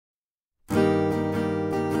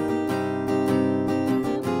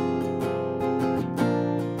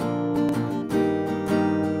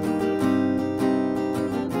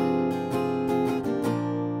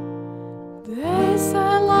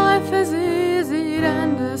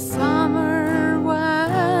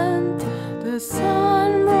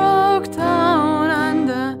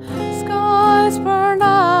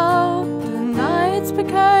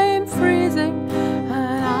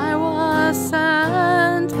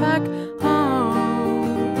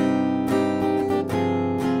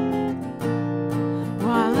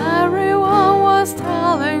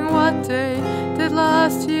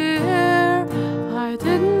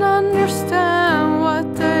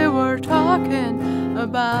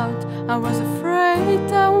about. I was afraid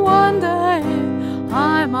that one day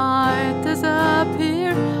I might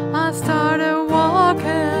disappear. I started walking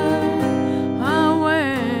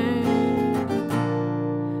away,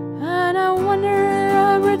 and I wonder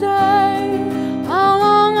every day, how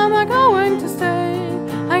long am I going to stay?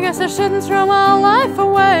 I guess I shouldn't throw my life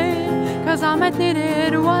away, 'cause I might need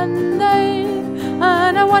it one day.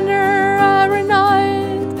 And I wonder every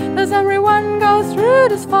night, does everyone go through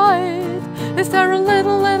this fight? Is there a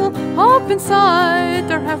little hope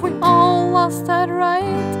inside, or have we all lost that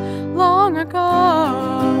right long ago?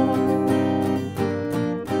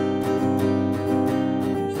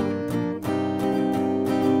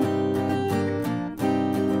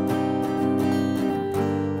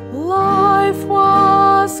 Life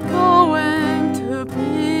was going to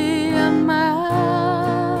be a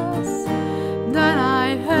mess. Then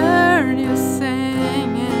I heard you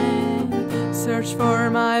singing, search for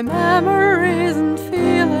my memories and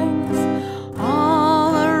feelings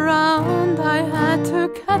all around. I had to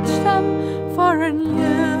catch them for a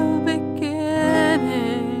new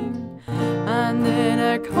beginning, and in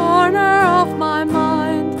a corner of my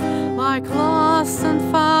mind, like lost and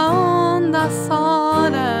found, I saw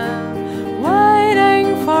them waiting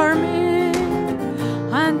for me.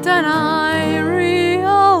 And then I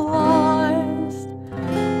realized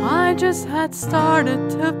I just had started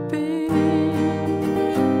to be.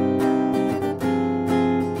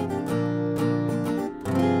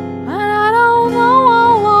 And I don't know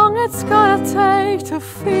how long it's gonna take to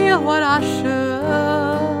feel what I should.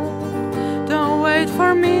 Don't wait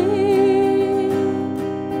for me.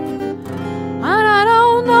 And I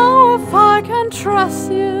don't know if I can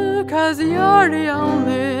trust you, 'cause you're the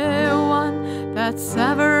only one that's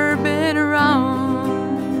ever been around.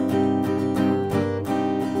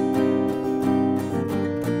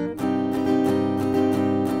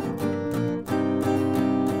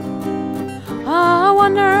 I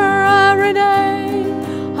wonder every day,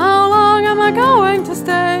 how long am I going to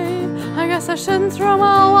stay? I guess I shouldn't throw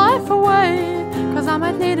my life away, 'cause I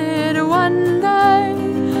might need it one day.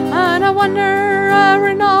 And I wonder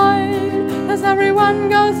every night, does everyone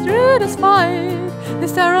go through this fight?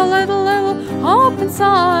 Is there a little hope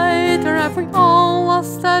inside, or have we all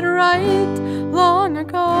lost that right